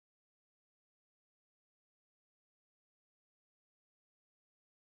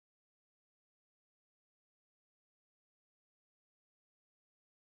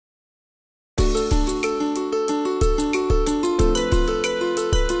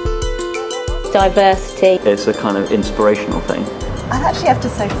diversity. It's a kind of inspirational thing. I'd actually have to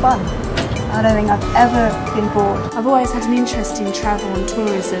say fun. I don't think I've ever been bored. I've always had an interest in travel and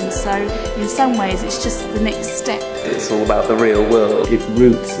tourism, so in some ways it's just the next step. It's all about the real world. It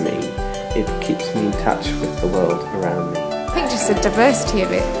roots me. It keeps me in touch with the world around me. I think just the diversity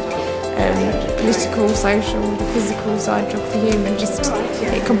of it. Political, social, the physical side, geography, human,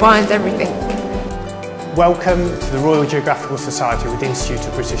 it combines everything. Welcome to the Royal Geographical Society with the Institute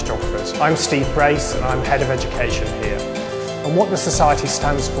of British Geographers. I'm Steve Brace and I'm Head of Education here. And what the Society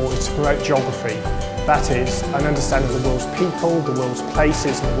stands for is to promote geography. That is, an understanding of the world's people, the world's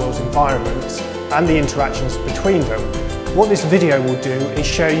places and the world's environments and the interactions between them. What this video will do is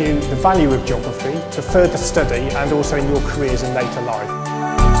show you the value of geography to further study and also in your careers in later life.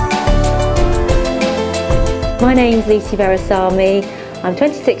 My name's Lucy Verasamy. I'm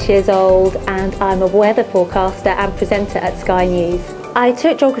 26 years old and I'm a weather forecaster and presenter at Sky News. I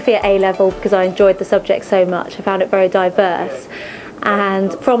took geography at A-level because I enjoyed the subject so much. I found it very diverse,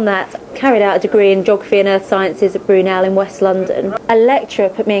 and from that carried out a degree in geography and earth sciences at Brunel in West London. A lecturer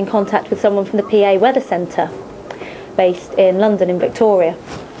put me in contact with someone from the PA Weather Centre based in London in Victoria,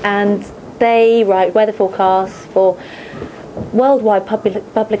 and they write weather forecasts for worldwide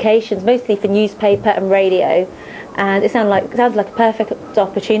publications, mostly for newspaper and radio, and it sounded like a perfect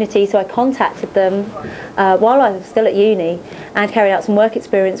opportunity, so I contacted them while I was still at uni and carried out some work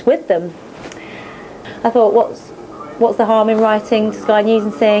experience with them. I thought, what's the harm in writing to Sky News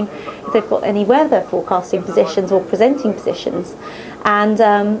and seeing if they've got any weather forecasting positions or presenting positions, and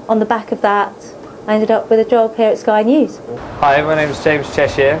on the back of that I ended up with a job here at Sky News. Hi, my name is James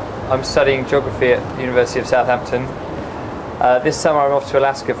Cheshire. I'm studying geography at the University of Southampton. This summer I'm off to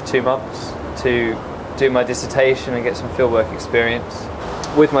Alaska for 2 months to do my dissertation and get some fieldwork experience.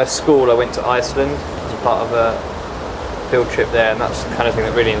 With my school I went to Iceland as part of a field trip there, and that's the kind of thing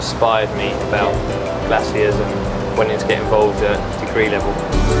that really inspired me about glaciers and wanting to get involved at degree level.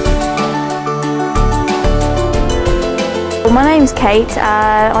 Well, my name's Kate.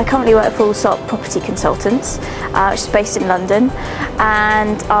 I currently work for Allsop Property Consultants, which is based in London,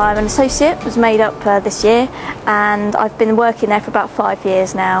 and I'm an associate, was made up this year, and I've been working there for about 5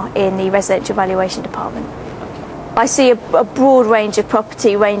 years now in the residential valuation department. I see a broad range of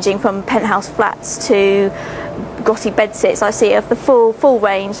property ranging from penthouse flats to grotty bedsits. I see of the full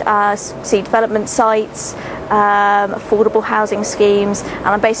range. See development sites, affordable housing schemes, and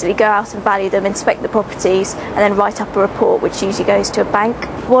I basically go out and value them, inspect the properties, and then write up a report which usually goes to a bank.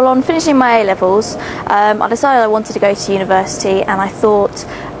 Well, on finishing my A-levels, I decided I wanted to go to university, and I thought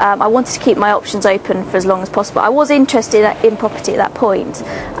I wanted to keep my options open for as long as possible. I was interested in property at that point,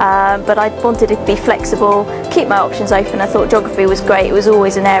 but I wanted to be flexible, keep my options open. I thought geography was great. It was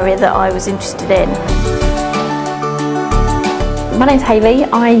always an area that I was interested in. My name's Hayley.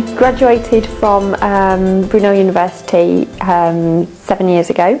 I graduated from Brunel University 7 years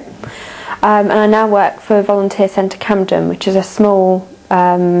ago, and I now work for Volunteer Centre Camden, which is a small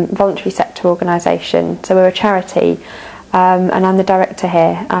voluntary sector organisation. So we're a charity, and I'm the director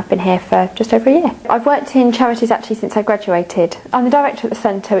here. I've been here for just over a year. I've worked in charities actually since I graduated. I'm the director at the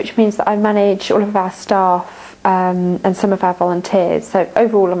centre, which means that I manage all of our staff and some of our volunteers. So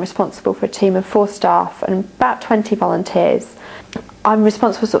overall I'm responsible for a team of 4 staff and about 20 volunteers. I'm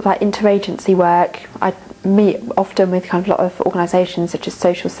responsible for sort of like interagency work. I meet often with kind of a lot of organisations such as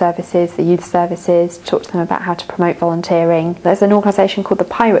social services, the youth services, talk to them about how to promote volunteering. There's an organisation called the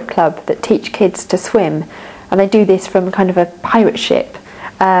Pirate Club that teach kids to swim, and they do this from kind of a pirate ship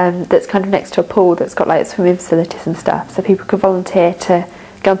that's kind of next to a pool that's got like swimming facilities and stuff, so people can volunteer to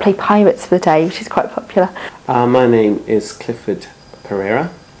go and play pirates for the day, which is quite popular. My name is Clifford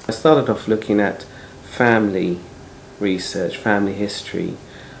Pereira. I started off looking at family research, family history,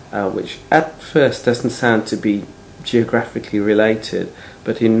 which at first doesn't sound to be geographically related,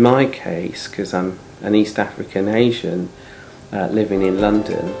 but in my case, because I'm an East African Asian living in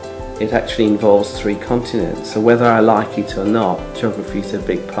London, it actually involves 3 continents, so whether I like it or not, geography is a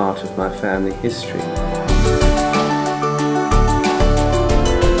big part of my family history.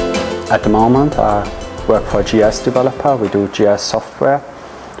 At the moment I work for a GIS developer. We do GIS software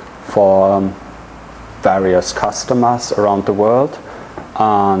for various customers around the world,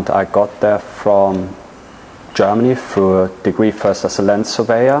 and I got there from Germany through a degree first as a land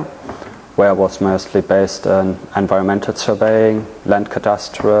surveyor, where I was mostly based in environmental surveying, land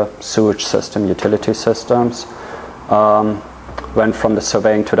cadastre, sewage system, utility systems. Went from the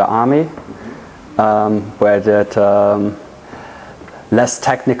surveying to the army, where I did less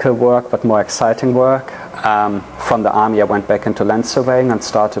technical work but more exciting work. From the army I went back into land surveying and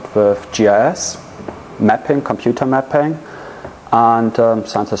started with GIS, mapping, computer mapping, and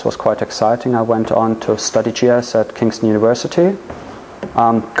science was quite exciting. I went on to study GIS at Kingston University,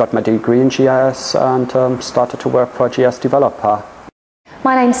 got my degree in GIS, and started to work for a GIS developer.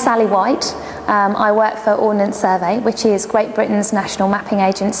 My name's Sally White. I work for Ordnance Survey, which is Great Britain's national mapping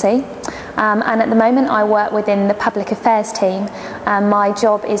agency. And at the moment I work within the public affairs team. My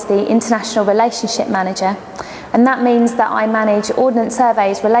job is the international relationship manager, and that means that I manage Ordnance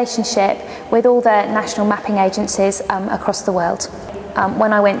Survey's relationship with all the national mapping agencies across the world.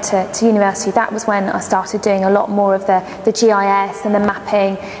 When I went to university, that was when I started doing a lot more of the GIS and the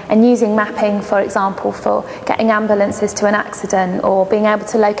mapping, and using mapping, for example, for getting ambulances to an accident or being able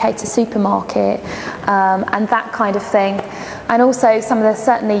to locate a supermarket and that kind of thing. And also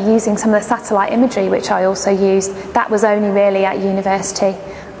certainly using some of the satellite imagery, which I also used. That was only really at university.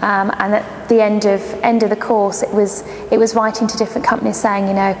 And at the end of the course, it was writing to different companies saying,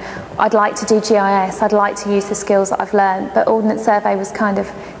 you know, I'd like to do GIS, I'd like to use the skills that I've learned. But Ordnance Survey was kind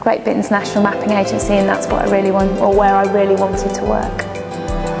of Great Britain's national mapping agency, and that's what I really want, or where I really wanted to work.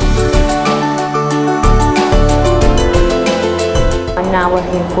 I'm now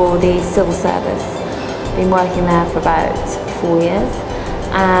working for the Civil Service. Been working there for about 4 years,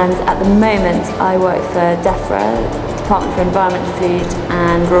 and at the moment I work for DEFRA, Department for Environment, Food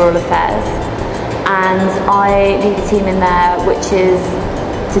and Rural Affairs, and I lead a team in there which is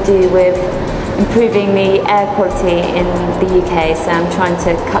to do with improving the air quality in the UK, so I'm trying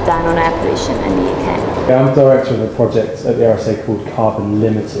to cut down on air pollution in the UK. I'm director of a project at the RSA called Carbon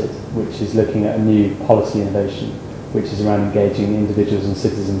Limited, which is looking at a new policy innovation which is around engaging individuals and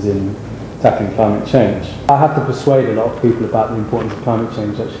citizens in tackling climate change. I have to persuade a lot of people about the importance of climate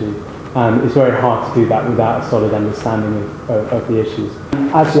change, actually. And it's very hard to do that without a solid understanding of the issues.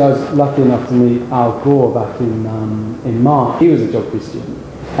 Actually, I was lucky enough to meet Al Gore back in March. He was a geography student,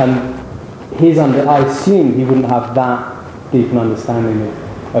 and I assumed he wouldn't have that deep an understanding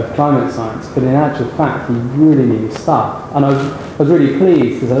of climate science, but in actual fact, he really knew his stuff. And I was really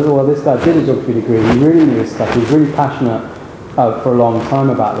pleased, because I thought, well, this guy did a geography degree, he really knew his stuff, he was really passionate for a long time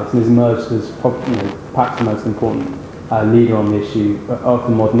about this, and has emerged as perhaps the most important leader on the issue of the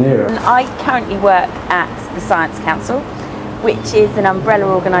modern era. I currently work at the Science Council, which is an umbrella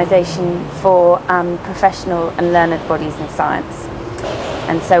organisation for professional and learned bodies in science.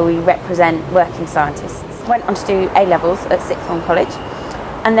 And so we represent working scientists. Went on to do A-levels at Sixth Form College,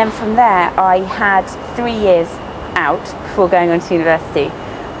 and then from there I had 3 years out before going on to university.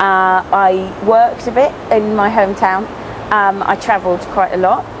 I worked a bit in my hometown. I travelled quite a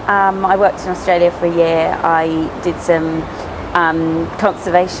lot. I worked in Australia for a year. I did some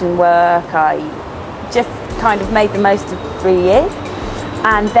conservation work. I just kind of made the most of 3 years.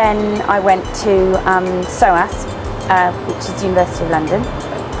 And then I went to SOAS, which is the University of London,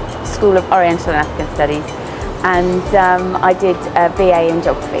 School of Oriental and African Studies. And I did a BA in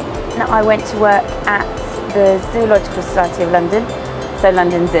Geography. And I went to work at the Zoological Society of London, so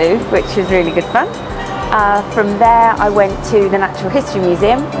London Zoo, which was really good fun. From there I went to the Natural History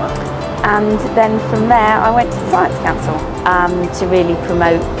Museum, and then from there I went to the Science Council to really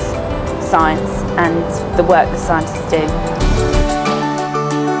promote science and the work that scientists do.